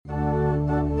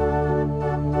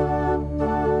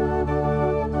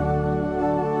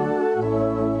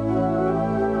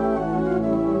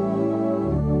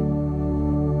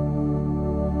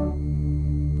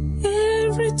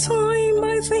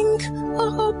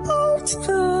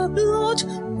the blood,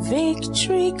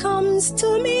 victory comes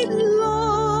to me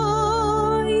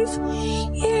life.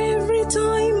 Every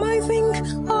time I think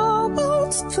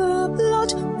about the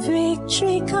blood,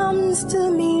 victory comes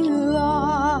to me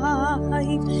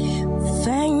life.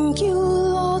 Thank you,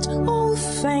 Lord, oh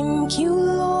thank you,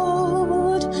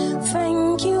 Lord.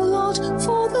 Thank you, Lord,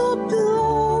 for the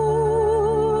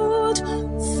blood.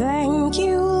 Thank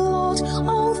you, Lord,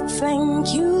 oh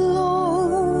thank you,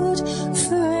 Lord.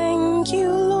 Thank you,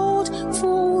 Lord,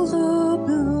 for the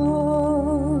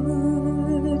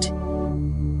blood.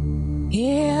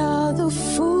 Hear the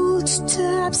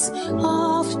footsteps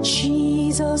of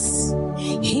Jesus.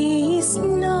 He is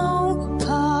now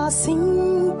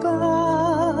passing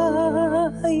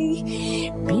by,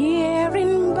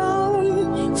 bearing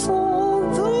balm for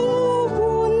the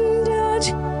wounded,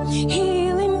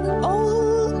 healing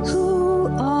all who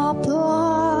are blind.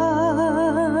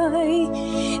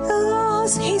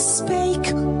 As he spake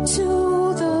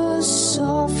to the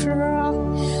sufferer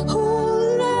who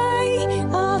lay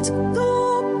at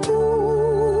the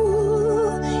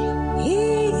pool,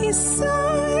 he is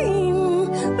saying,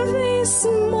 this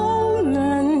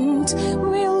moment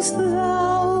wilt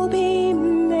thou be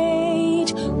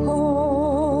made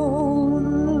whole.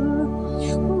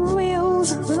 Wilt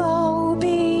thou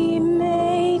be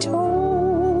made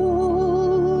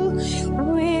whole.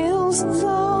 Wilt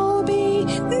thou be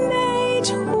made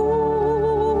whole.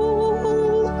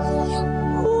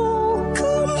 Oh,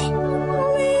 come,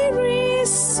 weary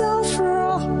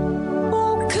sufferer.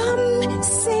 Oh, come,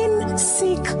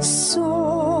 sin-sick soul.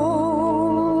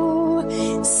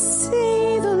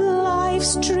 See the life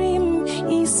stream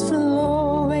is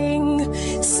flowing.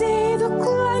 See the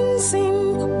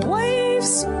cleansing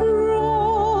waves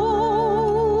roll.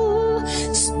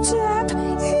 Step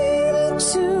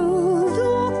into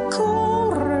the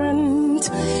current,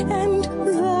 and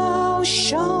thou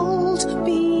shalt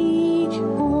be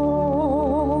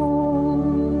whole.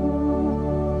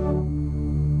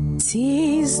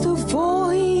 'Tis the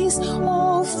voice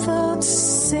of the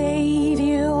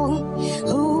Savior,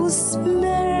 whose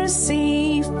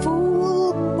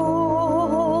merciful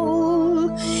call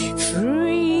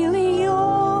freely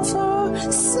offer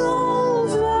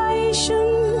salvation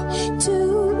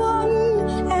to one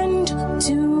and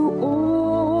to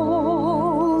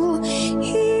all.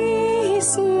 He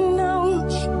is now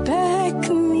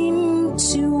beckoning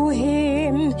to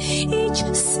him each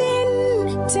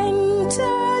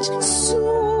sin-tainted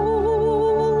soul,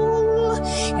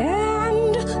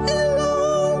 and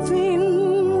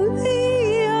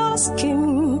lovingly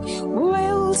asking,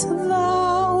 wilt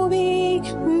thou be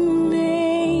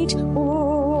made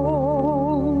whole?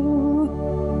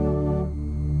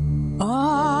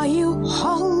 Are you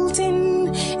halting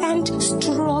and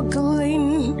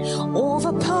struggling,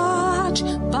 overpowered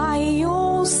by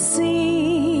your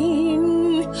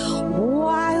sin,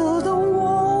 while the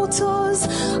waters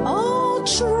are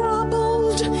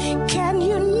troubled? Can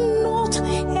you not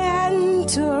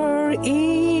enter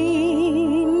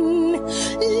in?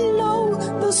 Lo,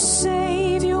 the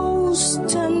Savior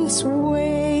stands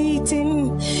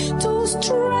waiting to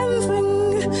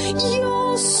strengthen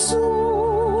your soul.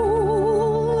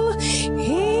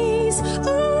 He's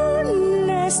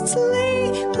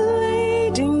earnestly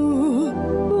pleading,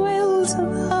 wilt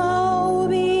thou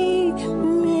be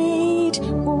made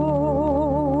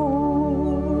whole?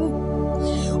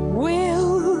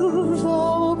 Will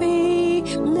thou be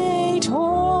made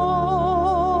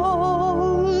whole?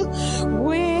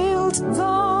 Wilt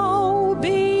thou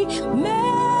be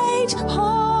made whole?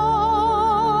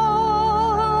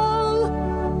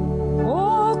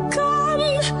 Oh,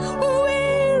 come,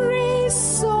 weary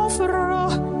sufferer.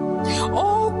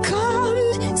 Oh,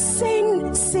 come,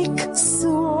 sin-sick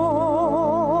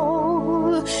soul.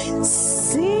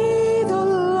 See the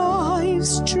life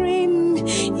stream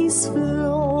is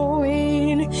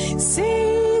flowing.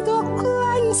 See the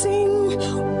cleansing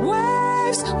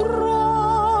waves roll.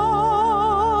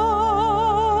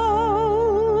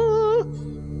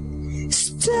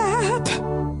 Step,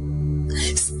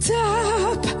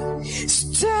 step,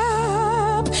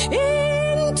 step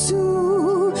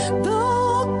into the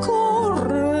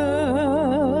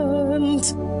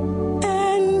current,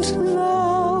 and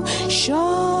thou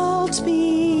shalt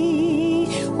be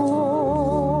whole.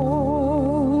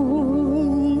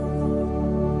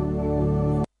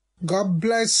 God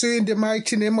bless you in the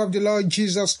mighty name of the Lord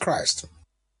Jesus Christ.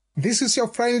 This is your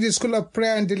friend in the School of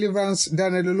Prayer and Deliverance,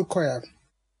 Daniel Olukoya.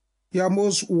 You are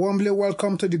most warmly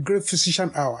welcome to the Great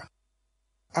Physician Hour,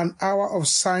 an hour of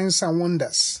signs and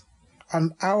wonders,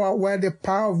 an hour where the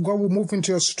power of God will move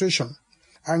into your situation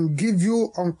and give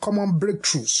you uncommon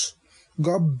breakthroughs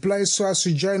God bless you as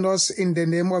you join us in the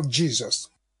name of Jesus.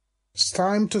 It's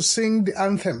time to sing the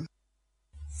anthem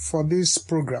for this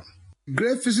program. The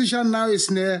great physician now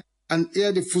is near, and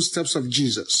hear the footsteps of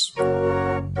Jesus.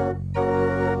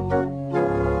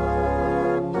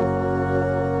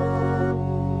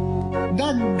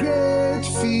 The great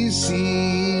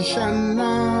physician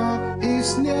now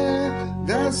is near,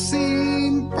 the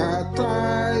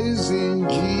sympathizing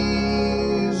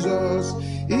Jesus.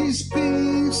 He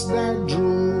speaks the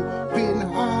drooping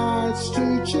hearts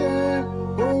to cheer.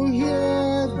 Oh,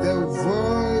 hear the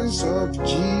voice of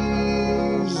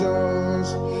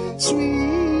Jesus.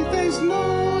 Sweet as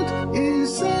note in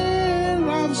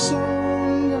seraph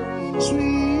song,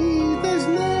 sweet as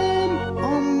name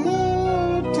on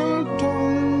mortal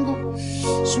tongue,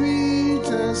 sweet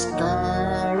as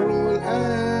carol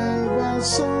ever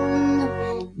sung,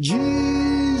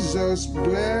 Jesus,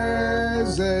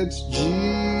 blessed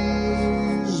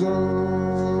Jesus.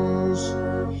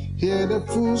 Hear the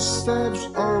footsteps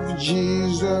of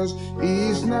Jesus, he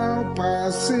is now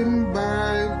passing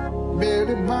by. Bear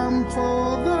the balm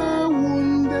for the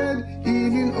wounded,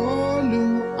 healing all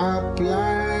who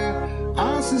apply.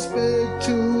 As he spake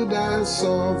to the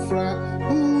sufferer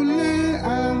who lay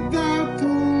at the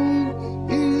pool,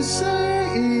 he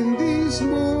said, in this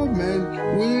moment,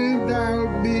 wilt thou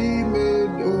be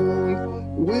made whole?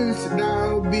 Wilt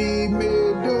thou be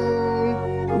made whole?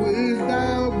 Wilt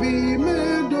thou be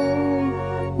made whole?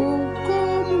 Oh,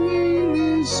 come,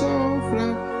 weary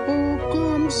sufferer, oh,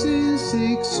 come, sin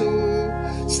sick soul.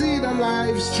 See the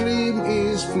life stream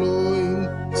is flowing,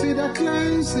 see the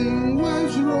cleansing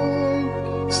waves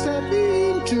roll. Step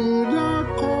into the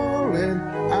current,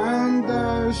 and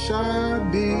thou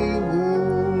shalt be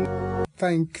whole.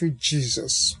 Thank you,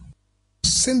 Jesus.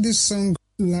 Sing this song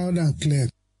loud and clear.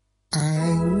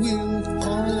 I will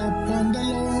call upon the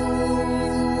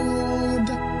Lord,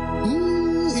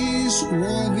 who is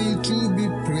worthy to be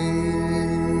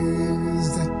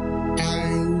praised. I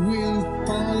will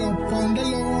call upon the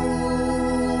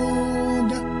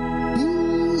Lord, who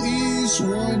is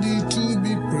worthy to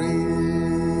be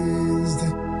praised.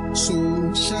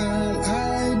 So shall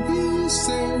I be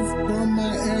saved from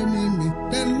my enemy.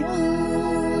 The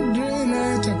Lord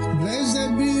reigneth,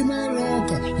 blessed be my rock.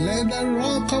 Let the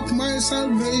rock of my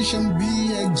salvation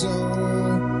be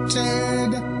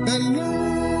exalted. The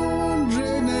Lord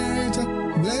reigneth,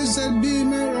 blessed be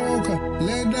my rock.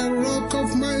 Let the rock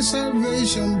of my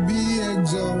salvation be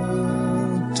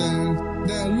exalted.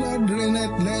 The Lord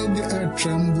reigneth, let the earth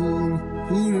tremble.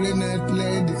 Who reigneth,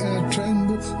 let the earth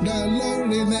tremble. The Lord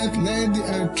reigneth, let the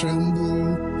earth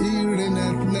tremble. He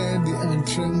reigneth, let the earth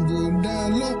tremble. The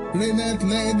Lord reigneth,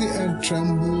 let the earth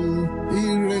tremble.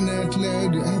 He reigneth,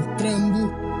 let the earth tremble.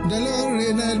 The Lord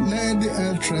reigneth, let the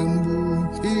earth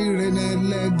tremble. He reigneth,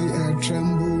 let the earth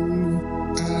tremble.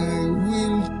 I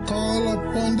will call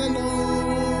upon the Lord,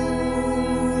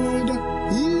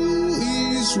 who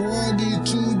is worthy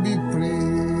to be praised.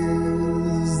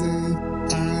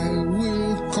 I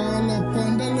will call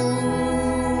upon the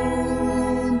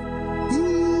Lord,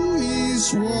 who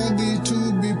is worthy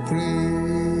to be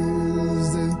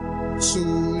praised. So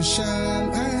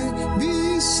shall I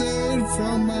be saved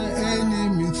from my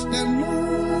enemies. The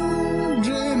Lord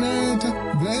reigneth,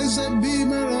 blessed be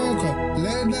my rock.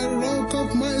 Let the rock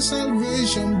of my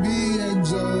salvation be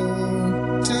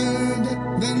exalted.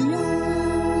 The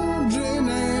Lord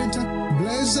reigneth,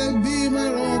 blessed be my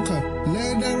rock.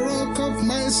 Let the rock of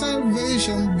my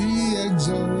salvation be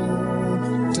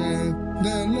exalted.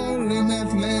 The Lord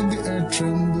reigneth, let the earth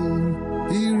tremble.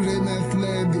 He reigneth,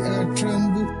 let the earth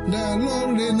tremble. The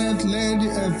Lord reigneth, let the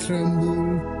earth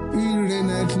tremble. He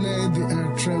reigneth, let the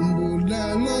earth tremble.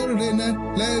 The Lord reigneth,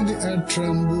 let the earth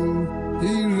tremble.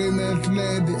 He reigneth,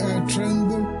 let the earth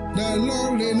tremble. The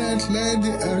Lord reigneth, let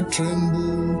the earth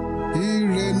tremble. He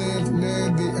reigneth,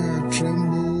 let the earth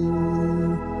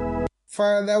tremble.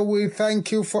 Father, we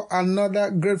thank you for another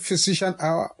great physician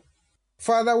hour.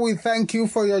 Father, we thank you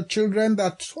for your children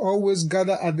that always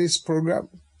gather at this program.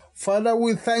 Father,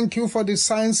 we thank you for the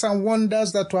signs and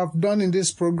wonders that you have done in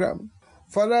this program.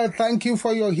 Father, I thank you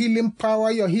for your healing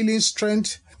power, your healing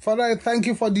strength. Father, I thank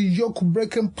you for the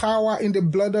yoke-breaking power in the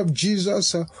blood of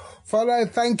Jesus. Father, I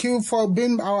thank you for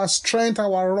being our strength,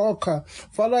 our rock.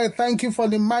 Father, I thank you for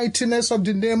the mightiness of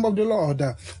the name of the Lord.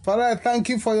 Father, I thank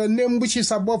you for your name which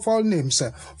is above all names.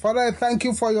 Father, I thank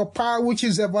you for your power which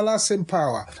is everlasting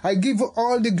power. I give you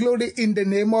all the glory in the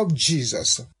name of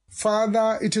Jesus.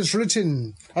 Father, it is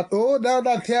written, that, O thou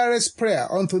that hearest prayer,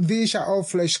 unto thee shall all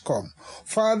flesh come.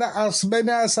 Father, as many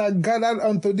as are gathered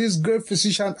unto this great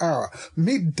physician hour,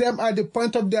 meet them at the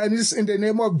point of their needs in the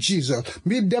name of Jesus.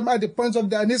 Meet them at the point of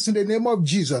their needs in the name of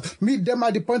Jesus. Meet them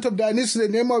at the point of their needs in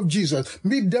the name of Jesus.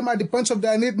 Meet them at the point of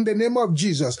their need in the name of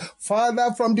Jesus.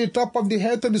 Father, from the top of the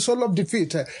head to the sole of the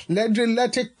feet, let the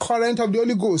electric current of the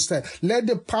Holy Ghost, let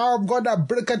the power of God that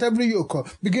breaketh every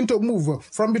yoke begin to move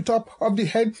from the top of the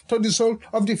head to the sole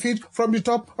of the feet, from the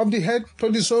top of the head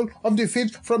to the sole of the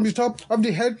feet, from the top of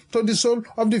the head to the sole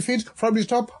of the feet, from the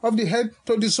top of the head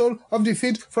to the sole of the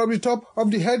feet, from the top of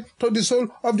the head to the sole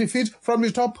of the feet, from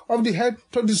the top of the head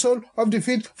to the sole of the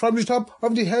feet, from the top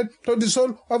of the head to the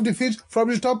sole of the feet, from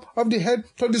the top of the head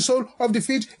to the sole of the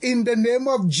feet, in the name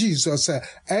of Jesus.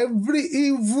 Every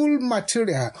evil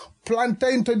material planted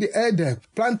into the head,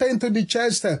 planted into the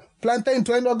chest, planted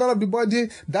into any organ of the body,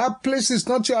 that place is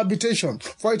not your habitation.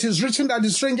 For it is written that the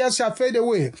strangers shall fade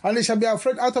away, and they shall be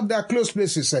afraid out of their close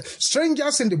places.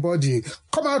 Strangers in the body,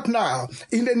 come out now,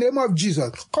 in the name of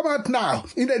Jesus. Come out now,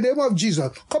 in the name of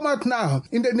Jesus. Come out now,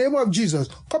 in the name of Jesus.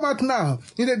 Come out now,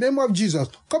 in the name of Jesus.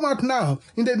 Come out now,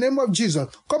 in the name of Jesus.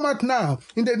 Come out now,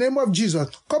 in the name of Jesus.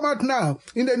 Come out now,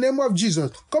 in the name of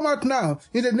Jesus. Come out now,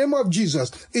 in the name of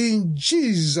Jesus. In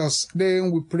Jesus'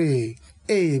 name we pray.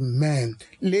 Amen.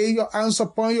 Lay your hands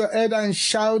upon your head and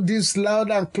shout this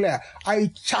loud and clear. I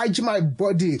charge my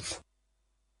body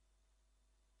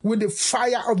with the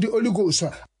fire of the Holy Ghost.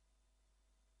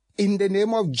 In the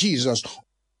name of Jesus.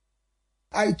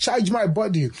 I charge my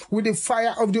body with the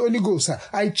fire of the Holy Ghost.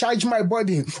 I charge my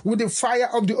body with the fire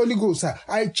of the Holy Ghost.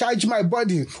 I charge my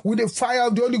body with the fire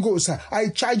of the Holy Ghost. I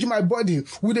charge my body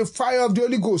with the fire of the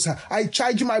Holy Ghost. I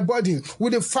charge my body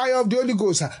with the fire of the Holy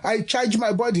Ghost. I charge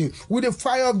my body with the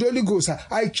fire of the Holy Ghost.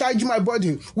 I charge my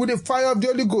body with the fire of the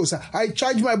Holy Ghost. I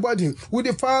charge my body with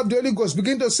the fire of the Holy Ghost.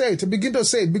 Begin to say it. Begin to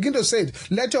say it. Begin to say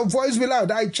it. Let your voice be loud.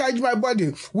 I charge my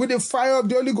body with the fire of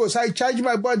the Holy Ghost. I charge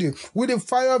my body with the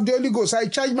fire of the Holy Ghost. I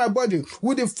charge my body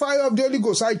with the fire of the Holy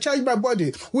Ghost. I charge my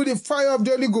body with the fire of the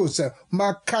Holy Ghost.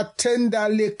 Makatenda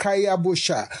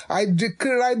lekayabosha. I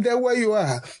decree right there where you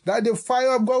are that the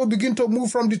fire of God will begin to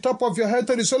move from the top of your head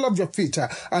to the sole of your feet,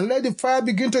 and let the fire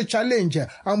begin to challenge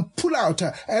and pull out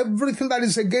everything that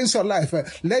is against your life.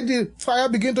 Let the fire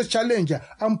begin to challenge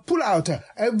and pull out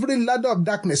every ladder of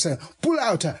darkness. Pull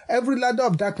out every ladder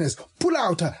of darkness. Pull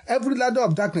out every ladder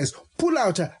of darkness. Pull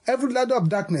out every ladder of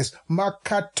darkness.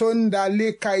 Makatonda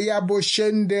lekayabo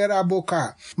shendera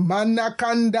boka.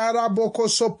 Manakandara boko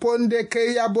soponde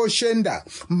keyabo shenda.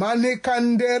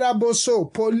 Manikandera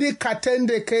boso. Poli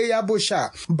katende keyabo sha.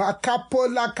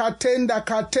 Bakapo la katenda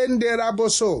katendera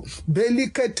boso. Beli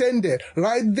katende.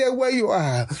 Right there where you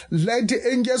are. Let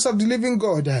the angels of the living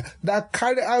God that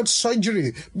carry out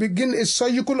surgery begin a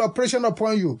surgical operation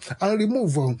upon you and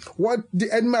remove what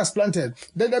the enemy has planted.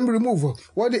 Let them remove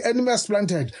what the enemy has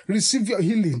planted. Receive your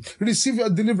healing. Receive your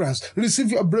deliverance.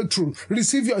 Receive your breakthrough.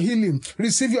 Receive your healing.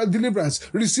 Receive your deliverance.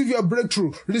 Receive your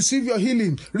breakthrough. Receive your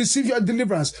healing. Receive your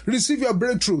deliverance. Receive your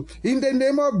breakthrough. In the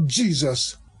name of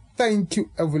Jesus. Thank you,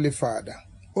 Heavenly Father.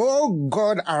 Oh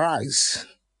God, arise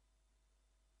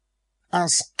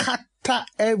and scatter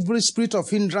every spirit of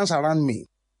hindrance around me.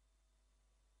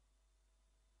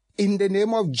 In the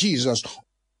name of Jesus.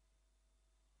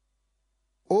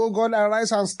 Oh God,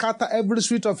 arise and scatter every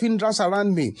spirit of hindrance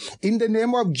around me. In the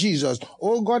name of Jesus.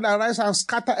 Oh God, arise and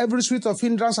scatter every spirit of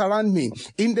hindrance around me.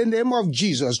 In the name of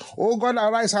Jesus. Oh God,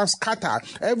 arise and scatter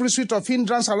every spirit of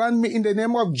hindrance around me. In the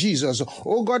name of Jesus.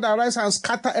 Oh God, arise and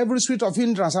scatter every spirit of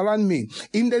hindrance around me.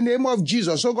 In the name of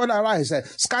Jesus. Oh God, arise,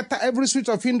 scatter every spirit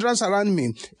of hindrance around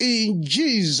me. In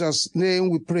Jesus' name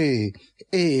we pray.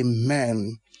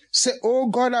 Amen. Say, oh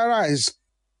God, arise.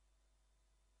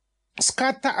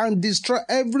 Scatter and destroy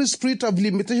every spirit of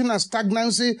limitation and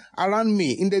stagnancy around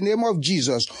me in the name of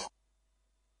Jesus.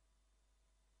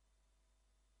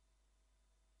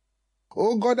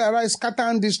 Oh God, arise, scatter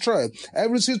and destroy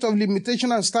every spirit of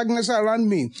limitation and stagnancy around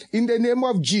me in the name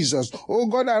of Jesus. Oh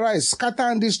God, arise, scatter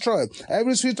and destroy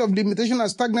every spirit of limitation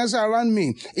and stagnancy around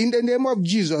me in the name of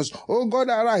Jesus. Oh God,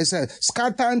 arise,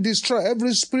 scatter and destroy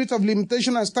every spirit of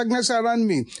limitation and stagnancy around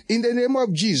me in the name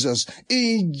of Jesus.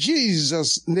 In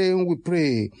Jesus' name we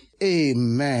pray.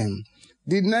 Amen.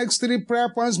 The next 3 prayer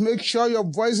points, make sure your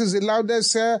voice is the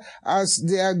loudest as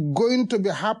they are going to be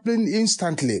happening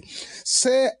instantly.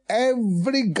 Say,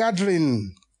 every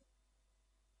gathering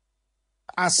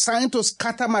assigned to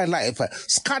scatter my life,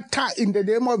 scatter in the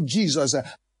name of Jesus.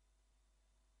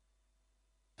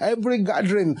 Every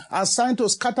gathering assigned to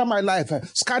scatter my life,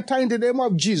 scatter in the name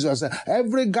of Jesus.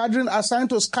 Every gathering assigned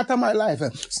to scatter my life,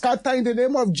 scatter in the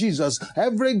name of Jesus.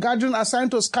 Every gathering assigned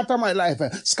to scatter my life,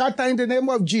 scatter in the name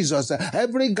of Jesus.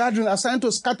 Every gathering assigned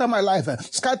to scatter my life,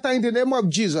 scatter in the name of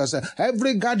Jesus.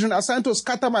 Every gathering assigned to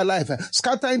scatter my life,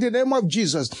 scatter in the name of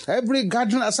Jesus. Every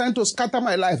gathering assigned to scatter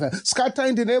my life, scatter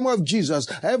in the name of Jesus.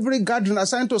 Every gathering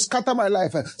assigned to scatter my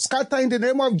life, scatter in the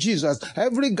name of Jesus.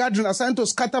 Every gathering assigned to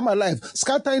scatter my life,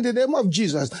 scatter in the name of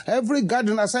Jesus. Every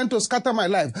gathering assigned to scatter my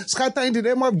life, scatter in the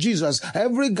name of Jesus.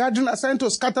 Every gathering assigned to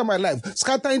scatter my life,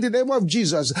 scatter in the name of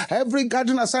Jesus. Every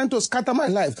gathering assigned to scatter my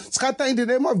life, scatter in the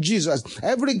name of Jesus.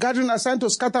 Every gathering assigned to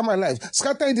scatter my life,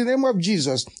 scatter in the name of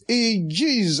Jesus. In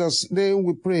Jesus' name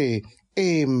we pray.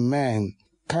 Amen.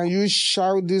 Can you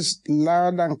shout this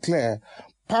loud and clear?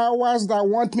 Powers that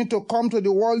want me to come to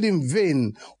the world in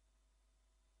vain,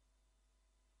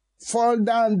 fall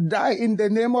down, die in the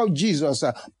name of Jesus.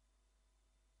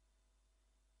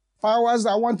 Powers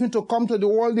that want me to come to the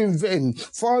world in vain,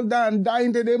 fall down, die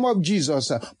in the name of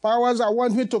Jesus. Powers that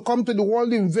want me to come to the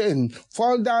world in vain,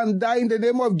 fall down, die in the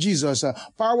name of Jesus.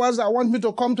 Powers that want me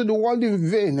to come to the world in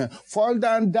vain, fall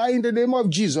down, die in the name of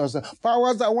Jesus.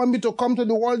 Powers that want me to come to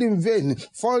the world in vain,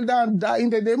 fall down, die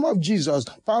in the name of Jesus.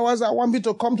 Powers that want me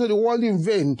to come to the world in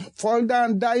vain, fall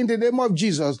down, die in the name of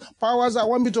Jesus. Powers that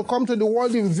want me to come to the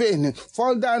world in vain,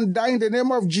 fall down, die in the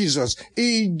name of Jesus.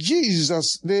 In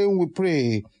Jesus' name we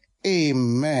pray.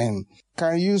 Amen.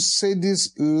 Can you say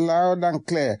this loud and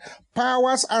clear?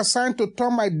 Powers assigned to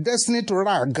turn my destiny to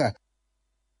rag,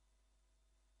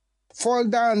 fall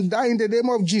down, die in the name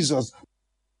of Jesus.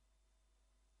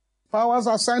 Powers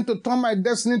assigned to turn my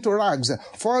destiny to rags,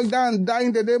 fall down, die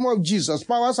in the name of Jesus.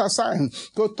 Powers assigned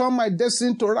to turn my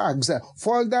destiny to rags,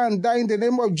 fall down, die in the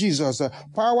name of Jesus.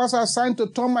 Powers assigned to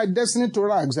turn my destiny to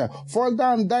rags, fall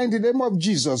down, die in the name of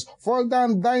Jesus. Fall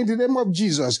down, die in the name of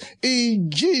Jesus.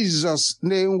 In Jesus'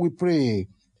 name we pray.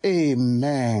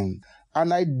 Amen.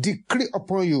 And I decree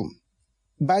upon you,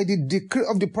 by the decree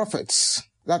of the prophets,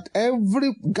 that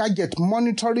every gadget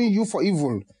monitoring you for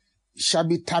evil shall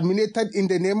be terminated in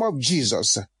the name of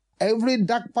Jesus. Every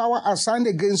dark power assigned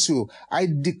against you, I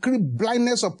decree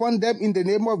blindness upon them in the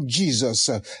name of Jesus.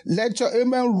 Let your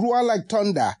amen roar like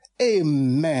thunder.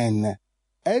 Amen.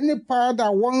 Any power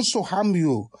that wants to harm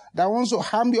you, that wants to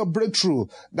harm your breakthrough,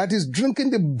 that is drinking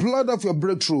the blood of your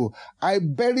breakthrough, I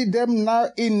bury them now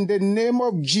in the name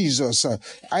of Jesus.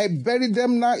 I bury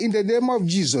them now in the name of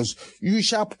Jesus. You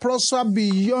shall prosper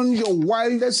beyond your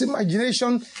wildest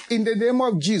imagination in the name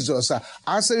of Jesus.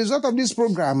 As a result of this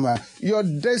program, your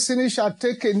destiny shall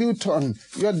take a new turn.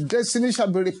 Your destiny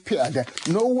shall be repaired.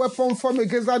 No weapon formed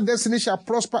against that destiny shall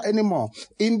prosper anymore.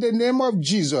 In the name of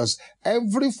Jesus,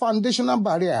 every foundational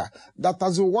barrier that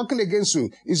has been working against you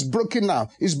is broken now.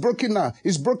 Is broken now.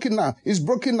 Is broken now. Is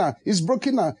broken now. Is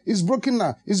broken now. Is broken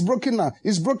now. Is broken now.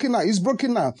 Is broken now. Is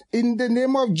broken now. In the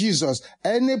name of Jesus,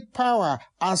 any power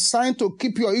assigned to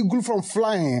keep your eagle from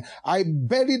flying, I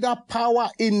bury that power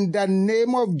in the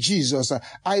name of Jesus.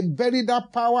 I bury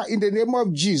that power in the name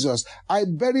of Jesus. I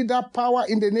bury that power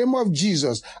in the name of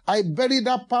Jesus. I bury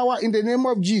that power in the name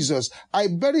of Jesus. I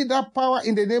bury that power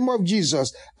in the name of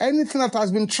Jesus. Anything that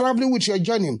has been traveling with your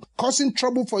journey, causing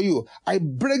trouble for you, I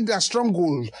break that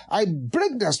stronghold. I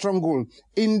break that stronghold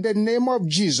in the name of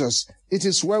Jesus. It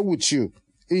is well with you.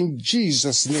 In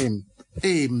Jesus' name,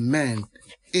 amen.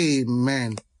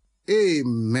 Amen.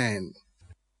 Amen.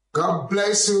 God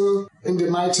bless you in the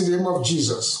mighty name of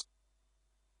Jesus.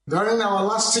 During our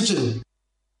last teaching,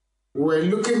 we were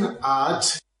looking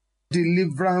at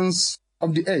deliverance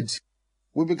of the head.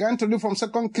 We began to look from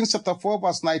 2 Kings chapter 4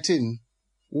 verse 19,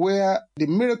 where the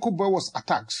miracle boy was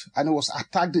attacked, and he was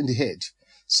attacked in the head.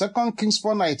 2 Kings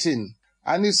 4:19,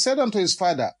 and he said unto his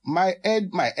father, my head,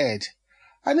 my head.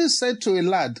 And he said to a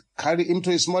lad, carry him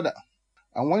to his mother.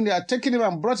 And when they had taken him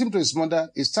and brought him to his mother,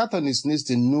 he sat on his knees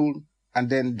till noon and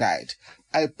then died.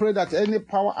 I pray that any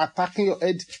power attacking your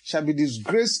head shall be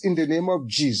disgraced in the name of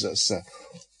Jesus.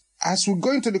 As we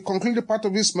go into the concluding part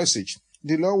of this message,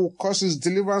 the Lord will cause his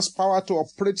deliverance power to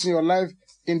operate in your life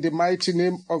in the mighty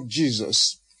name of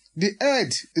Jesus. The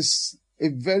head is a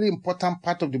very important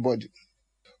part of the body.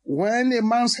 When a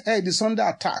man's head is under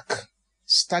attack,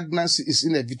 stagnancy is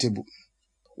inevitable.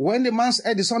 When a man's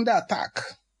head is under attack,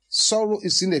 sorrow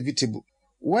is inevitable.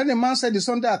 When a man's head is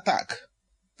under attack,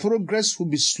 progress will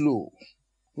be slow.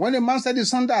 When a man's head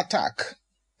is under attack,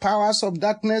 powers of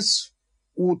darkness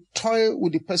will toy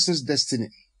with the person's destiny.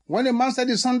 When a man's head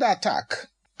is under attack,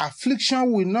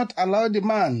 affliction will not allow the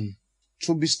man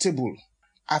to be stable.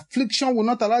 Affliction will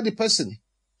not allow the person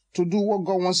to do what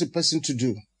God wants the person to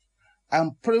do.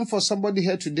 I'm praying for somebody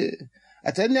here today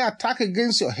that any attack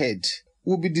against your head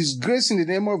will be disgraced in the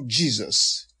name of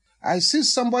Jesus. I see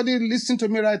somebody listening to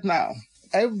me right now.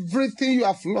 Everything you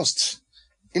have lost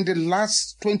in the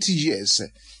last 20 years,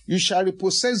 you shall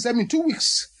repossess them in 2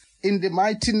 weeks in the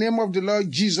mighty name of the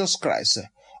Lord Jesus Christ.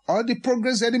 All the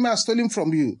progress the enemy has stolen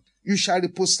from you, you shall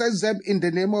repossess them in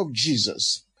the name of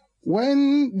Jesus.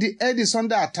 When the head is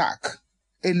under attack,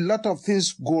 a lot of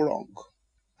things go wrong.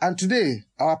 And today,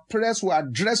 our prayers will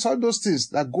address all those things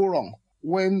that go wrong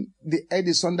when the head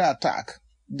is under attack.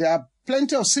 There are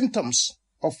plenty of symptoms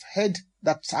of head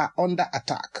that are under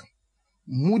attack.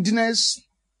 Moodiness,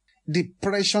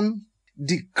 depression,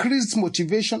 decreased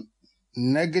motivation,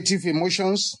 negative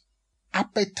emotions,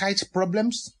 appetite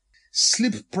problems,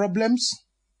 sleep problems,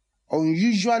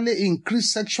 unusually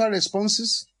increased sexual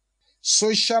responses,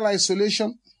 social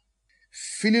isolation,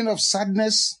 feeling of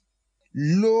sadness,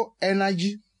 low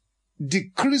energy,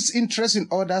 decreased interest in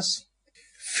others,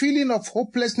 feeling of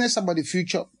hopelessness about the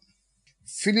future,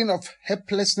 feeling of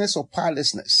helplessness or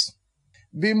powerlessness,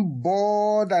 being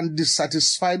bored and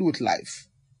dissatisfied with life,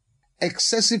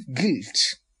 excessive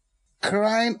guilt,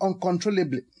 crying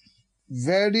uncontrollably,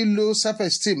 very low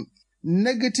self-esteem,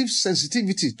 negative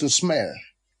sensitivity to smell,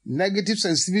 negative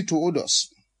sensitivity to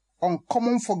odors,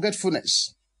 uncommon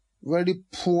forgetfulness, very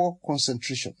poor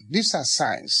concentration. These are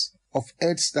signs of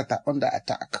heads that are under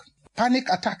attack. Panic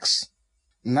attacks,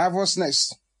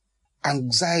 nervousness,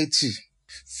 anxiety,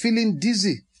 feeling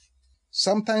dizzy,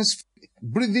 sometimes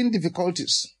breathing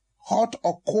difficulties, hot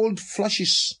or cold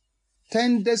flushes,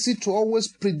 tendency to always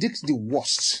predict the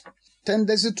worst,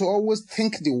 tendency to always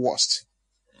think the worst,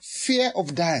 fear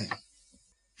of dying,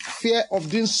 fear of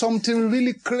doing something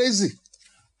really crazy,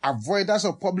 avoidance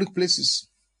of public places,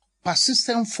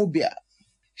 persistent phobia,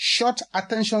 short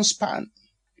attention span,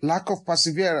 lack of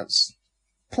perseverance,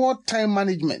 poor time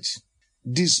management,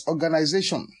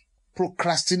 disorganization,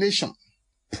 procrastination,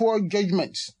 poor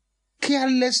judgment,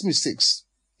 careless mistakes,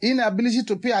 inability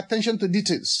to pay attention to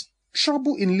details,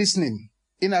 trouble in listening,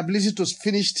 inability to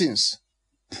finish things,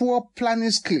 poor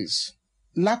planning skills,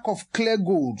 lack of clear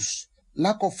goals,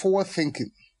 lack of forward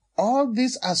thinking. All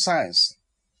these are signs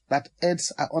that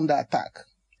heads are under attack.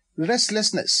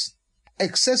 Restlessness,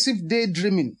 excessive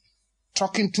daydreaming,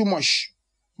 talking too much,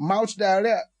 mouth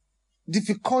diarrhea,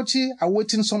 difficulty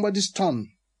awaiting somebody's turn.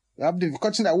 You have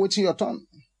difficulty awaiting your turn.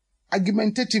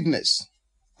 Argumentativeness,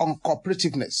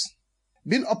 uncooperativeness,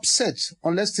 being upset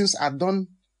unless things are done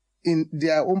in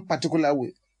their own particular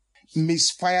way,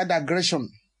 misfired aggression,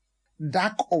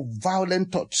 lack of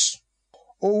violent thoughts,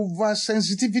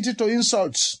 oversensitivity to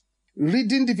insults,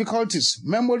 reading difficulties,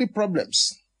 memory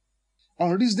problems,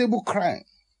 unreasonable crime,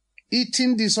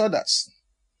 eating disorders,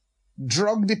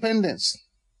 drug dependence,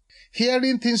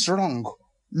 hearing things wrong,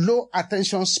 low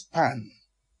attention span,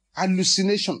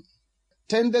 hallucination,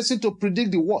 tendency to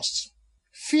predict the worst,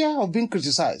 fear of being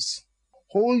criticized,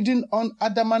 holding on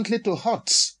adamantly to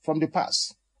hurts from the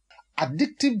past,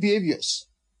 addictive behaviors,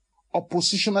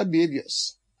 oppositional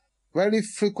behaviors, very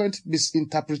frequent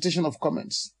misinterpretation of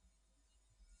comments.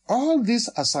 All these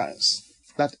are signs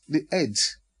that the head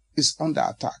is under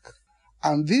attack.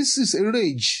 And this is a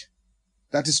rage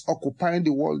that is occupying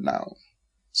the world now.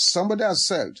 Somebody has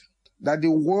said that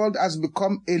the world has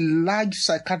become a large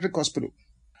psychiatric hospital,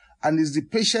 and it's the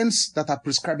patients that are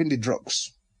prescribing the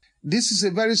drugs. This is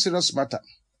a very serious matter.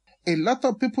 A lot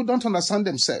of people don't understand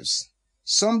themselves.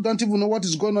 Some don't even know what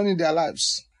is going on in their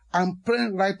lives. I'm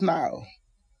praying right now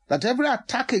that every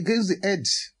attack against the head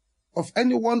of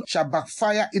anyone shall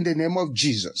backfire in the name of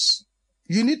Jesus.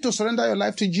 You need to surrender your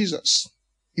life to Jesus.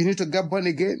 You need to get born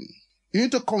again. You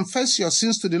need to confess your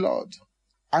sins to the Lord.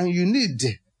 And you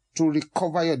need to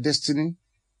recover your destiny.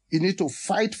 You need to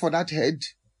fight for that head.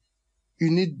 You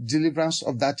need deliverance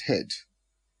of that head.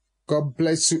 God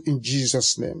bless you in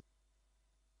Jesus' name.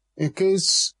 In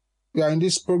case you are in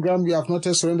this program, you have not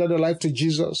yet surrendered your life to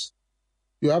Jesus,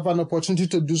 you have an opportunity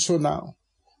to do so now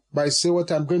by saying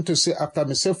what I'm going to say after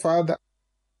me. Say, Father,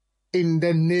 in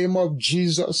the name of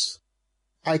Jesus,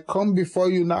 I come before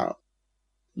you now.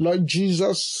 Lord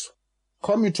Jesus,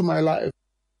 come into my life.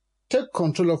 Take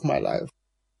control of my life.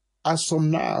 As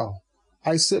from now,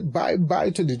 I say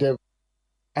bye-bye to the devil.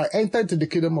 I enter into the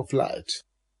kingdom of light.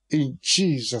 In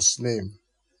Jesus' name,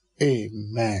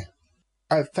 amen.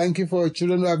 I thank you for your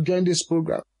children who have joined this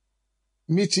program.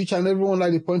 Meet each and every one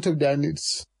at the point of their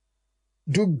needs.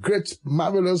 Do great,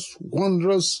 marvelous,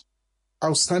 wondrous,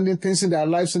 outstanding things in their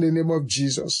lives in the name of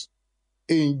Jesus.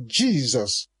 In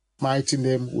Jesus' mighty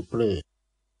name we pray.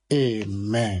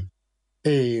 Amen.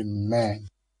 Amen.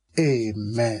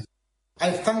 Amen. I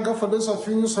thank God for those of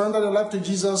you who surrender your life to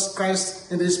Jesus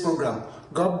Christ in this program.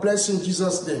 God bless you in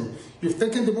Jesus' name. You've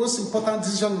taken the most important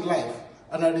decision in life,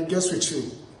 and I rejoice with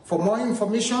you. For more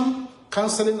information,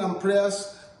 counseling and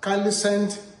prayers, kindly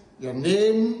send your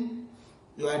name,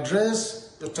 your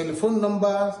address, your telephone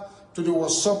number to the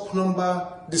WhatsApp number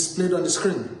displayed on the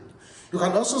screen. You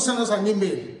can also send us an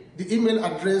email. The email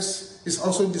address is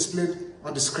also displayed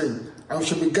on the screen, and we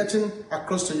should be getting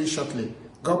across to you shortly.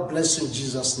 God bless you in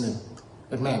Jesus' name.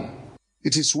 Amen.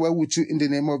 It is well with you in the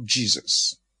name of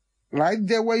Jesus. Right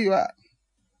there where you are,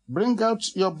 bring out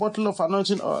your bottle of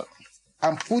anointing oil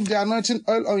and put the anointing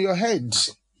oil on your head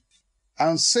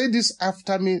and say this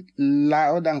after me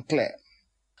loud and clear.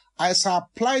 As I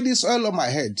apply this oil on my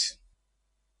head,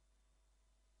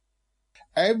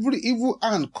 every evil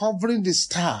hand covering the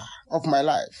star of my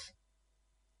life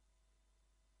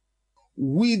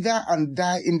wither and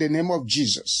die in the name of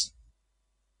Jesus.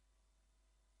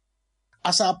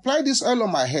 As I apply this oil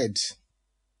on my head,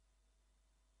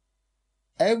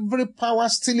 every power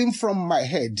stealing from my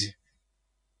head,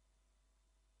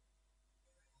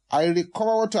 I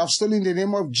recover what I have stolen in the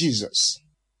name of Jesus.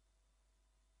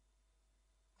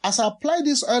 As I apply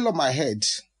this oil on my head,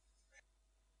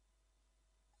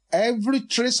 every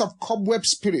trace of cobweb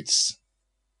spirits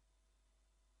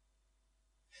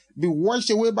be washed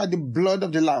away by the blood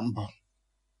of the Lamb.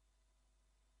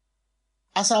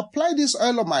 As I apply this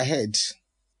oil on my head,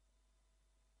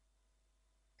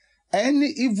 any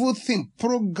evil thing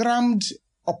programmed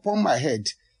upon my head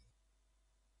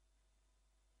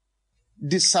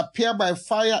disappear by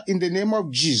fire in the name of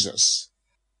Jesus.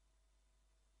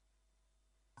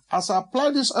 As I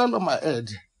apply this oil on my head,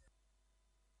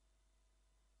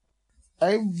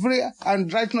 every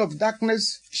handwriting of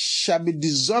darkness shall be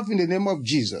dissolved in the name of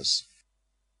Jesus.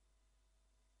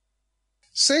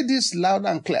 Say this loud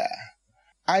and clear.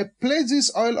 I place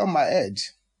this oil on my head,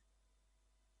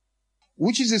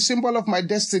 which is a symbol of my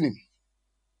destiny,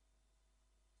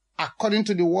 according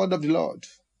to the word of the Lord.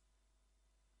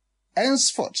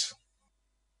 Henceforth,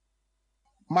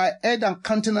 my head and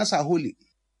countenance are holy.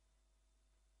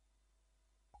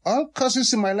 All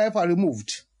curses in my life are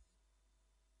removed.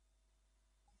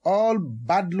 All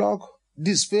bad luck,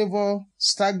 disfavor,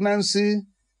 stagnancy,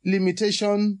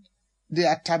 limitation, they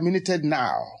are terminated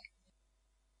now.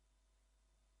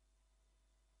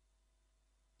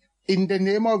 In the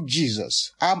name of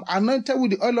Jesus, I am anointed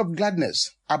with the oil of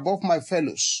gladness above my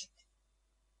fellows.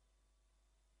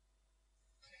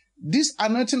 This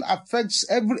anointing affects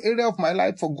every area of my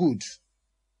life for good.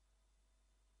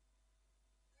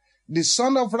 The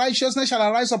Son of Righteousness shall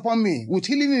arise upon me with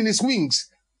healing in his wings,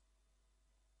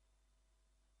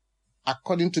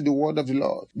 according to the word of the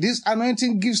Lord. This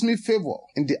anointing gives me favor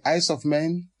in the eyes of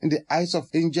men, in the eyes of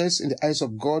angels, in the eyes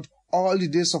of God, all the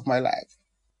days of my life.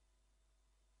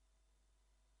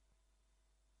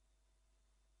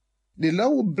 The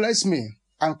Lord will bless me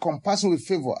and compass me with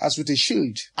favor as with a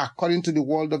shield, according to the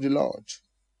word of the Lord.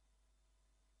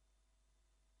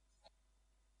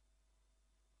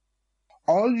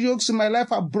 All yokes in my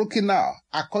life are broken now,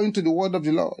 according to the word of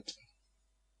the Lord.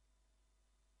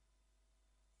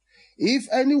 If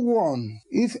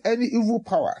any evil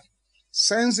power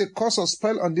sends a curse or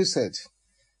spell on this head,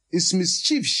 its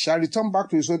mischief shall return back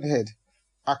to his own head,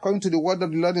 according to the word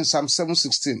of the Lord in Psalm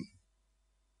 7:16.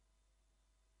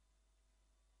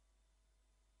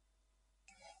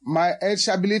 My head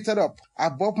shall be lifted up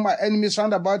above my enemies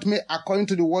round about me, according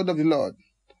to the word of the Lord.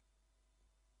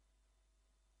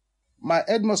 My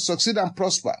head must succeed and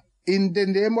prosper in the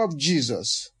name of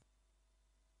Jesus.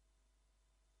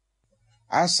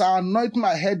 As I anoint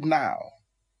my head now,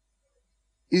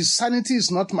 his sanity is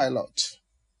not my lot.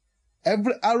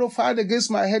 Every arrow fired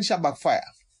against my head shall backfire.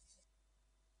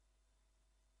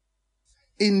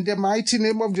 In the mighty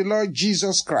name of the Lord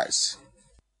Jesus Christ.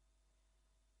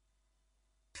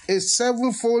 A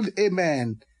sevenfold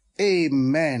amen,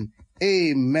 amen,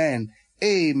 amen,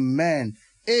 amen,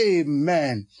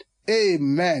 amen,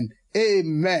 amen,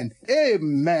 amen,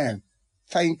 amen.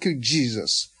 Thank you,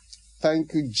 Jesus.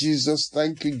 Thank you, Jesus.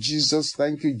 Thank you, Jesus.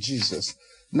 Thank you, Jesus.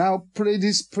 Now pray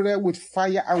this prayer with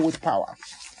fire and with power.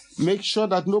 Make sure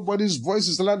that nobody's voice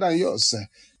is louder than yours.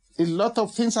 A lot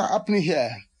of things are happening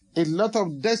here. A lot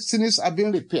of destinies are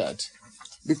being repaired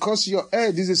because your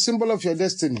head is a symbol of your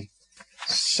destiny.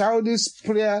 Shout this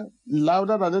prayer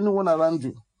louder than anyone around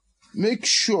you. Make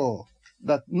sure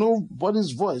that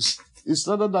nobody's voice is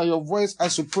louder than your voice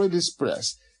as you pray these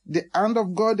prayers. The hand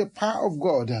of God, the power of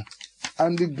God,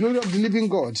 and the glory of the living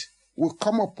God will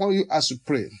come upon you as you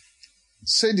pray.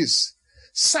 Say this.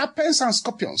 Serpents and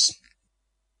scorpions,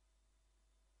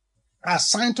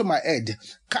 assigned to my head,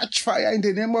 catch fire in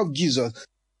the name of Jesus.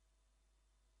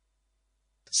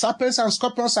 Serpents and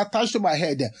scorpions attached to my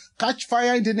head, catch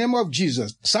fire in the name of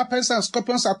Jesus. Serpents and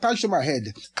scorpions attached to my head,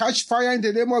 catch fire in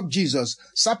the name of Jesus.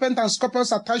 Serpent and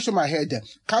scorpions attached to my head,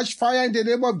 catch fire in the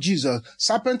name of Jesus.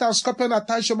 Serpent and scorpion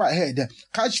attached to my head,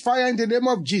 catch fire in the name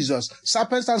of Jesus.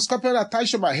 Serpent and scorpion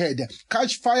attached to my head,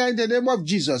 catch fire in the name of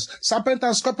Jesus. Serpent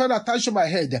and scorpion attached to my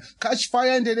head, catch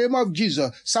fire in the name of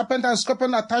Jesus. Serpent and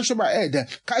scorpion attached to my head,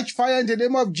 catch fire in the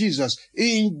name of Jesus.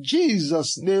 In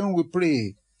Jesus' name we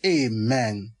pray.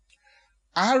 Amen.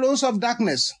 Arrows of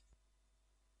darkness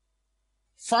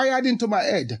fired into my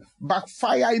head,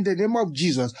 backfire in the name of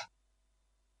Jesus.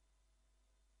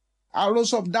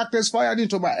 Arrows of darkness fired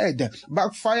into my head,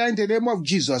 backfire in the name of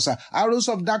Jesus. Arrows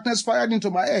of darkness fired into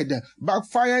my head,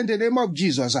 backfire in the name of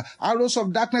Jesus. Arrows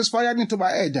of darkness fired into my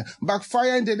head,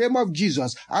 backfire in the name of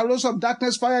Jesus. Arrows of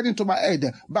darkness fired into my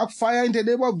head, backfire in the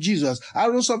name of Jesus.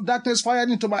 Arrows of darkness fired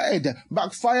into my head,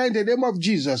 backfire in the name of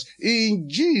Jesus. In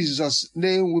Jesus'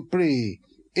 name we pray.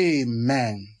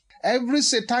 Amen. Every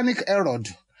satanic arrow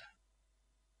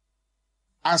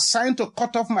assigned to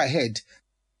cut off my head,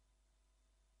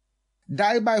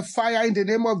 die by fire in the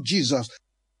name of Jesus.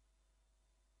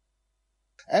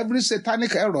 Every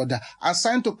satanic arrow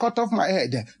assigned to cut off my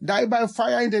head, die by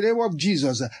fire in the name of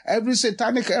Jesus. Every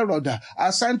satanic arrow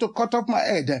assigned to cut off my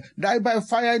head, die by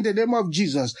fire in the name of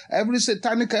Jesus. Every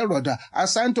satanic arrow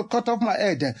assigned to cut off my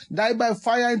head, die by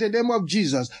fire in the name of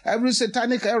Jesus. Every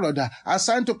satanic arrow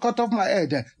assigned to cut off my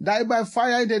head, die by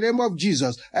fire in the name of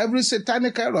Jesus. Every satanic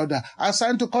arrow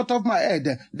assigned to cut off my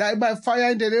head, die by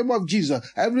fire in the name of Jesus.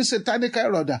 Every satanic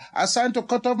arrow assigned to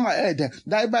cut off my head,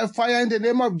 die by fire in the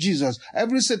name of Jesus.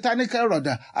 Every satanic arrow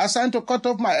assigned to cut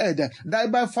off my head, die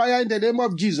by fire in the name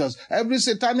of Jesus. Every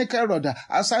satanic arrow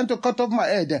assigned to cut off my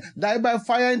head, die by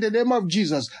fire in the name of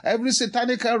Jesus. Every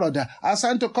satanic arrow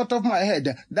assigned to cut off my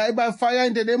head, die by fire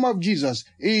in the name of Jesus.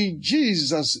 In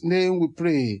Jesus' name we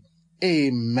pray.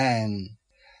 Amen.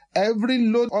 Every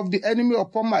load of the enemy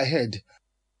upon my head,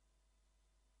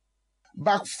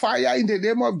 backfire in the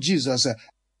name of Jesus.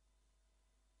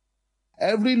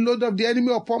 Every load of the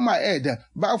enemy upon my head,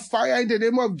 backfire in the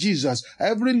name of Jesus.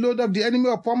 Every load of the enemy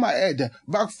upon my head,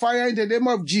 backfire in the name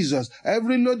of Jesus.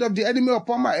 Every load of the enemy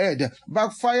upon my head,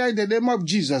 backfire in the name of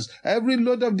Jesus. Every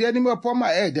load of the enemy upon my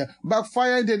head,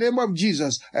 backfire in the name of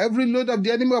Jesus. Every load of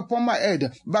the enemy upon my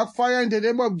head, backfire in the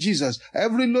name of Jesus.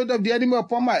 Every load of the enemy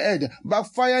upon my head,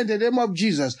 backfire in the name of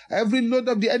Jesus. Every load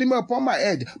of the enemy upon my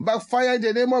head, backfire in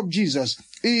the name of Jesus.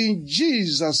 In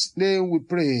Jesus' name we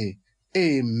pray.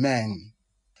 Amen.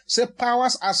 Say,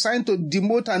 powers assigned to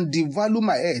demote and devalue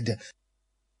my head,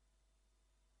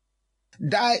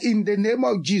 die in the name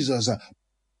of Jesus.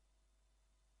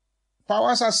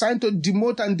 Powers assigned to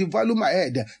demote and devalue my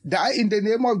head, die in the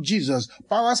name of Jesus.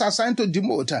 Powers assigned to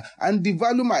demote and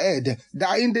devalue my head,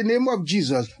 die in the name of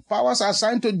Jesus. Powers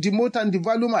assigned to demote and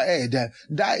devalue my head,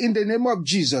 die in the name of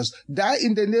Jesus. Die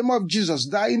in the name of Jesus.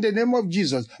 Die in the name of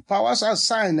Jesus. Powers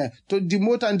assigned to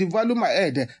demote and devalue my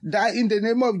head, die in the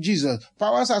name of Jesus.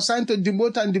 Powers assigned to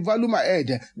demote and devalue my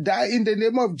head, die in the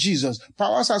name of Jesus.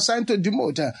 Powers assigned to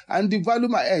demote and devalue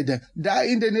my head, die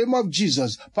in the name of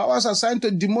Jesus. Powers assigned to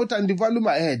demote and devalue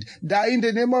my head, die in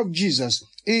the name of Jesus.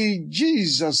 In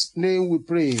Jesus' name we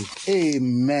pray.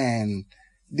 Amen.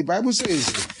 The Bible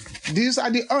says, these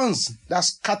are the horns that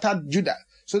scattered Judah,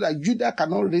 so that Judah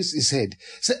cannot raise his head.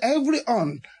 So every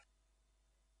horn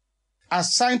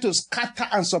assigned to scatter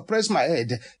and suppress my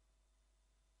head,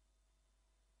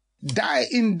 die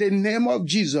in the name of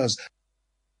Jesus.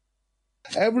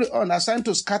 Every horn assigned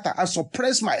to scatter and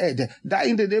suppress my head, die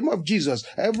in the name of Jesus.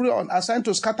 Every horn assigned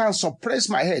to scatter and suppress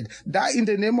my head, die in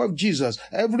the name of Jesus.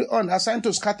 Every horn assigned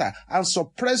to scatter and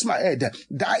suppress my head,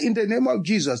 die in the name of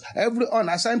Jesus. Every horn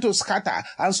assigned to scatter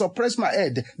and suppress my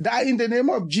head, die in the name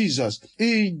of Jesus.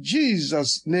 In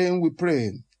Jesus' name we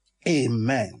pray.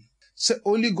 Amen. Say,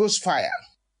 Holy Ghost fire,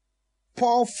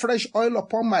 pour fresh oil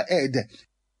upon my head.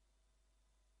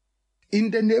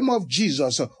 In the name of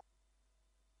Jesus.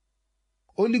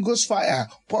 Holy Ghost fire,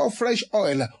 pour fresh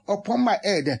oil upon my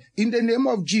head in the name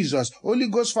of Jesus. Holy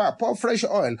Ghost fire, pour fresh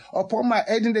oil upon my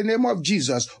head in the name of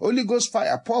Jesus. Holy Ghost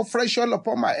fire, pour fresh oil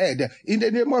upon my head in the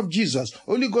name of Jesus.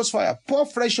 Holy Ghost fire, pour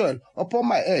fresh oil upon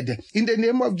my head in the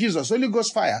name of Jesus. Holy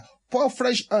Ghost fire, pour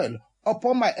fresh oil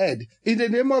upon my head in the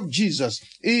name of Jesus.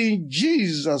 In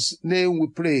Jesus' name we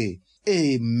pray.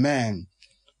 Amen.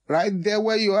 Right there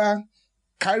where you are,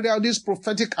 carry out this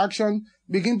prophetic action.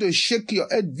 Begin to shake your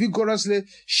head vigorously.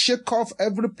 Shake off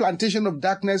every plantation of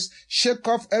darkness. Shake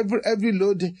off every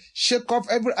load. Shake off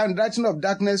every handwriting of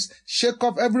darkness. Shake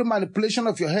off every manipulation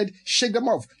of your head. Shake them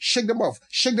off. Shake them off.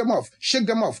 Shake them off. Shake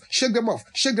them off. Shake them off.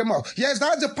 Shake them off. Yes,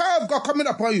 that's the power of God coming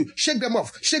upon you. Shake them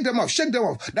off. Shake them off. Shake them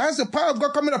off. That's the power of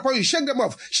God coming upon you. Shake them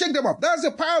off. Shake them off. That's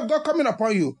the power of God coming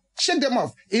upon you. Shake them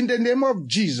off. In the name of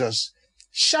Jesus.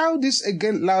 Shout this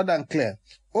again loud and clear.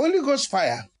 Holy Ghost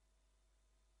fire.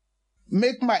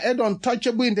 Make my head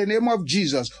untouchable in the name of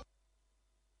Jesus.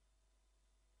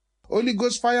 Holy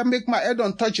Ghost fire, make my head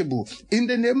untouchable in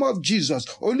the name of Jesus.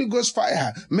 Holy Ghost fire,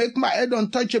 make my head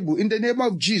untouchable in the name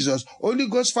of Jesus. Holy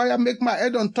Ghost fire, make my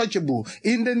head untouchable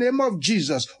in the name of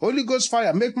Jesus. Holy Ghost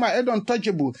fire, make my head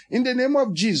untouchable in the name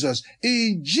of Jesus.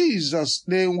 In Jesus'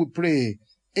 name we pray.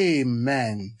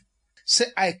 Amen. Say,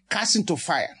 I cast into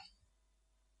fire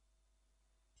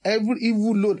every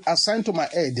evil load assigned to my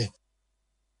head.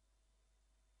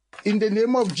 In the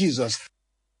name of Jesus,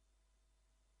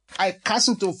 I cast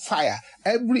into fire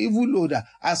every evil load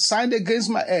assigned against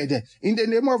my head. In the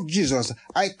name of Jesus,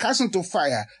 I cast into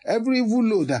fire every evil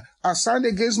load assigned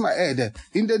against my head.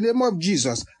 In the name of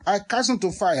Jesus, I cast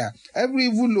into fire every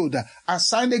evil load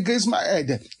assigned against my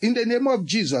head. In the name of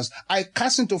Jesus, I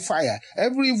cast into fire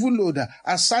every evil load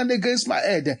assigned against my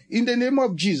head. In the name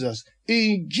of Jesus,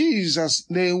 in Jesus'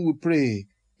 name we pray.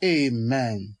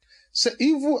 Amen. Say,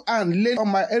 evil hand laid on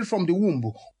my head from the womb,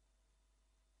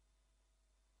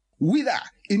 wither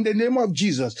in the name of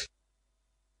Jesus.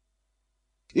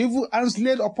 Evil hands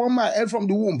laid upon my head from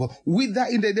the womb, wither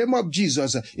in the name of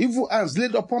Jesus. Evil hands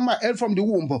laid upon my head from the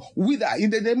womb, wither in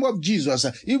the name of Jesus.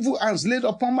 Evil hands laid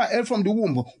upon my head from the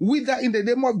womb, wither in the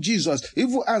name of Jesus.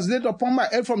 Evil hands laid upon my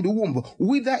head from the womb,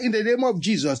 wither in the name of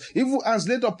Jesus. Evil hands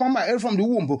laid upon my head from the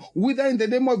womb, wither in the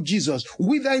name of Jesus.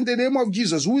 Wither in the name of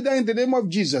Jesus. Wither in the name of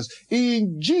Jesus.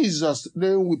 In Jesus'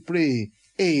 name we pray.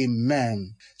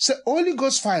 Amen. Say, Holy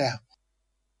Ghost fire,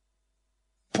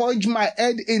 purge my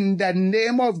head in the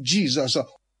name of Jesus.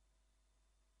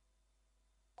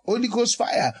 Holy Ghost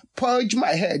fire, purge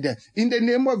my head in the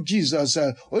name of Jesus.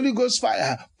 Holy Ghost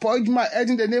fire, purge my head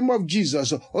in the name of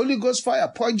Jesus. Holy Ghost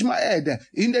fire, purge my head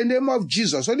in the name of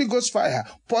Jesus. Holy Ghost fire,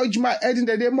 purge my head in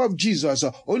the name of Jesus.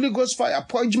 Holy Ghost fire,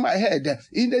 purge my head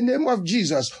in the name of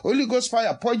Jesus. Holy Ghost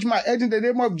fire, purge my head in the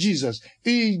name of Jesus.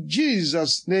 In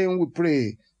Jesus' name we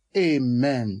pray.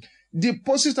 Amen.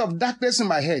 Deposit of darkness in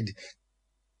my head,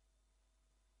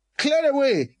 clear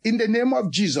away in the name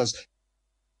of Jesus.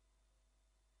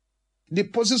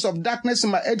 Deposits of darkness in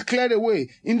my head, clear away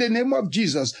in the name of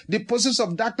Jesus. Deposits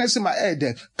of darkness in my head,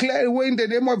 clear away in the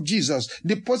name of Jesus.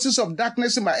 Deposits of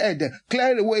darkness in my head,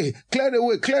 clear away, clear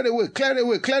away, clear away, clear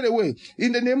away, clear away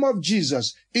in the name of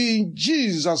Jesus. In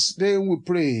Jesus' name we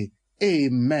pray.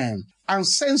 Amen.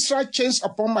 Ancestral chains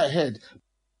upon my head,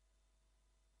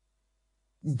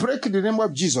 break in the name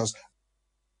of Jesus.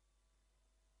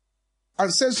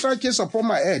 Ancestral chains upon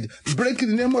my head, break in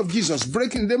the name of Jesus,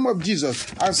 break in the name of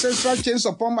Jesus. Ancestral chains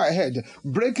upon my head,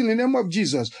 break in the name of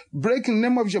Jesus, break in the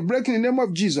name of Jesus, break in the name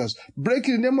of Jesus, break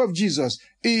in the name of Jesus.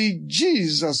 In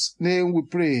Jesus' name we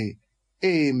pray.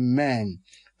 Amen.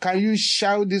 Can you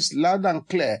shout this loud and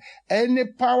clear? Any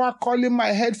power calling my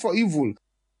head for evil,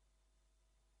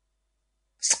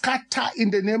 scatter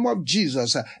in the name of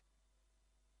Jesus.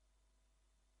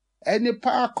 Any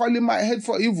power calling my head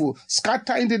for evil,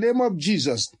 scatter in the name of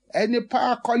Jesus. Any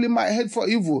power calling my head for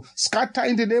evil, scatter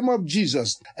in the name of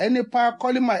Jesus. Any power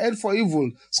calling my head for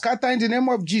evil, scatter in the name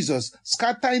of Jesus.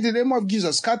 Scatter in the name of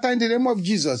Jesus. Scatter in the name of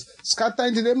Jesus. Scatter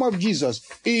in the name of Jesus.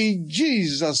 In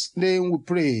Jesus' name we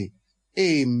pray.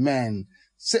 Amen.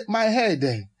 Say, my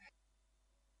head,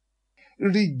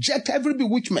 reject every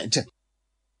bewitchment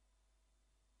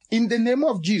in the name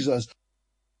of Jesus.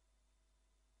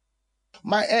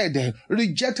 My head,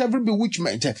 reject every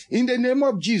bewitchment in the name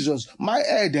of Jesus. My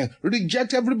head,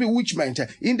 reject every bewitchment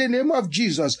in the name of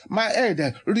Jesus. My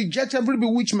head, reject every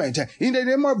bewitchment in the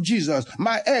name of Jesus.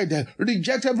 My head,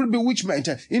 reject every bewitchment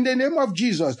in the name of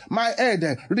Jesus. My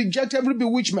head, reject every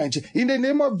bewitchment in the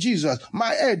name of Jesus.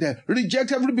 My head,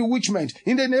 reject every bewitchment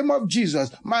in the name of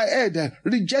Jesus. My head,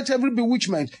 reject every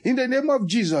bewitchment in the name of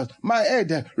Jesus. My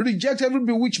head, reject every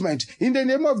bewitchment in the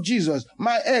name of Jesus.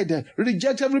 My head,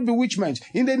 reject every bewitchment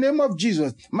in the name of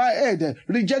Jesus. My head,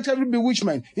 reject every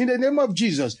bewitchment in the name of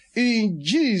Jesus. In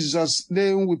Jesus'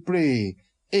 name we pray.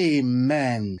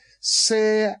 Amen.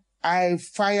 Say, I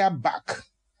fire back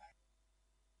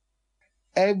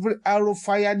every arrow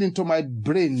fired into my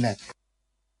brain.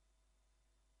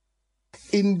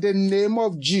 In the name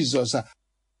of Jesus,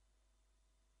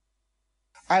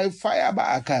 I fire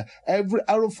back every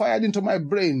arrow fired into my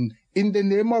brain. In the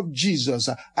name of Jesus,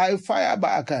 I fire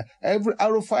back every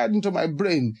arrow fired into my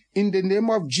brain. In the name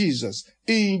of Jesus.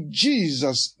 In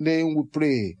Jesus' name we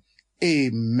pray.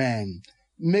 Amen.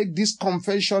 Make this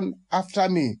confession after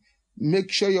me.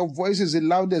 Make sure your voice is the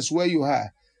loudest where you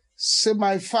are. Say,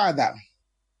 my Father,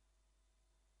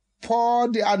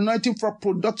 pour the anointing for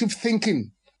productive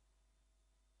thinking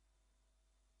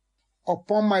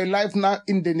upon my life now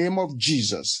in the name of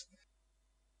Jesus.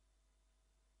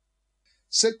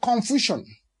 Say, confusion,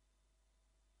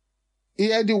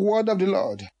 hear the word of the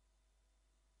Lord.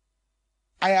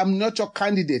 I am not your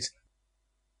candidate.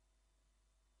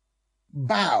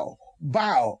 Bow,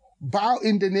 bow, bow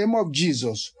in the name of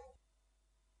Jesus.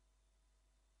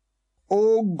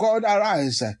 Oh God,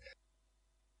 arise.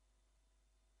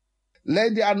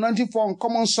 Let the anointing for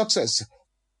uncommon success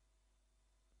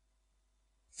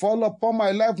fall upon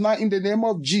my life now in the name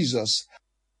of Jesus.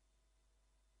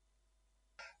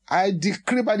 I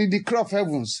decree by the decree of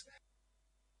heavens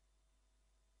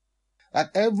that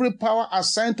every power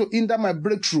assigned to hinder my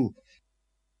breakthrough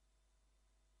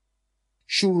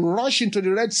should rush into the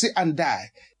Red Sea and die.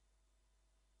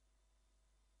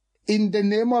 In the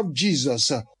name of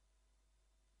Jesus,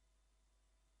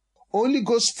 Holy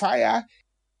Ghost fire,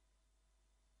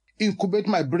 incubate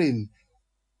my brain.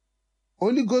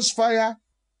 Holy Ghost fire,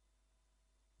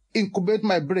 incubate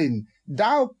my brain.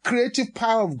 Thou creative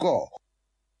power of God,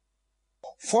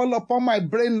 fall upon my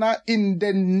brain now in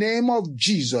the name of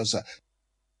Jesus.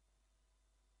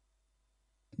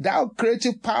 Thou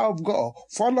creative power of God,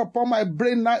 fall upon my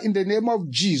brain now in the name of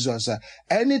Jesus.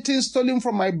 Anything stolen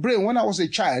from my brain when I was a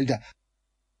child,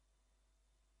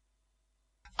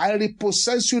 I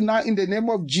repossess you now in the name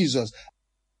of Jesus.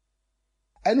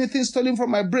 Anything stolen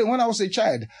from my brain when I was a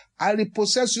child, I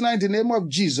repossess you now in the name of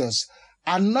Jesus.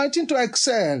 Anointing to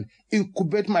excel,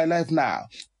 incubate my life now.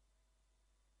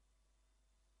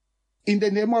 In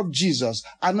the name of Jesus,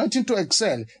 anointing to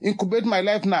excel, incubate my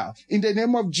life now. In the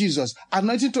name of Jesus,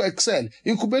 anointing to excel,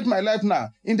 incubate my life now.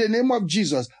 In the name of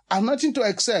Jesus, anointing to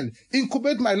excel,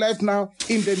 incubate my life now.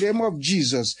 In the name of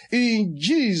Jesus. In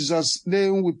Jesus'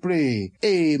 name we pray.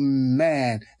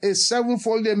 Amen. A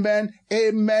sevenfold amen.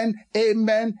 Amen.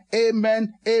 Amen.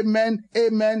 Amen. Amen.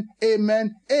 Amen.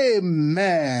 Amen.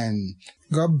 Amen.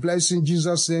 God bless you in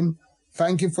Jesus' name.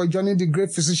 Thank you for joining the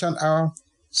Great Physician Hour.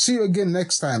 See you again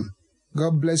next time.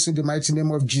 God bless you in the mighty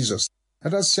name of Jesus.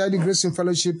 Let us share the grace in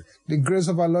fellowship, the grace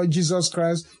of our Lord Jesus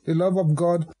Christ, the love of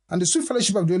God, and the sweet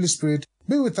fellowship of the Holy Spirit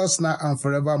be with us now and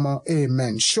forevermore.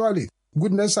 Amen. Surely,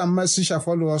 goodness and mercy shall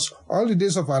follow us all the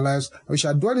days of our lives, and we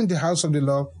shall dwell in the house of the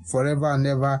Lord forever and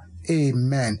ever.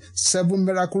 Amen. 7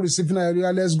 miracles receiving our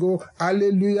area. Let's go.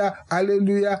 Hallelujah,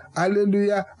 hallelujah,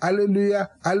 hallelujah, hallelujah,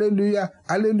 hallelujah,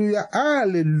 hallelujah,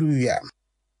 hallelujah.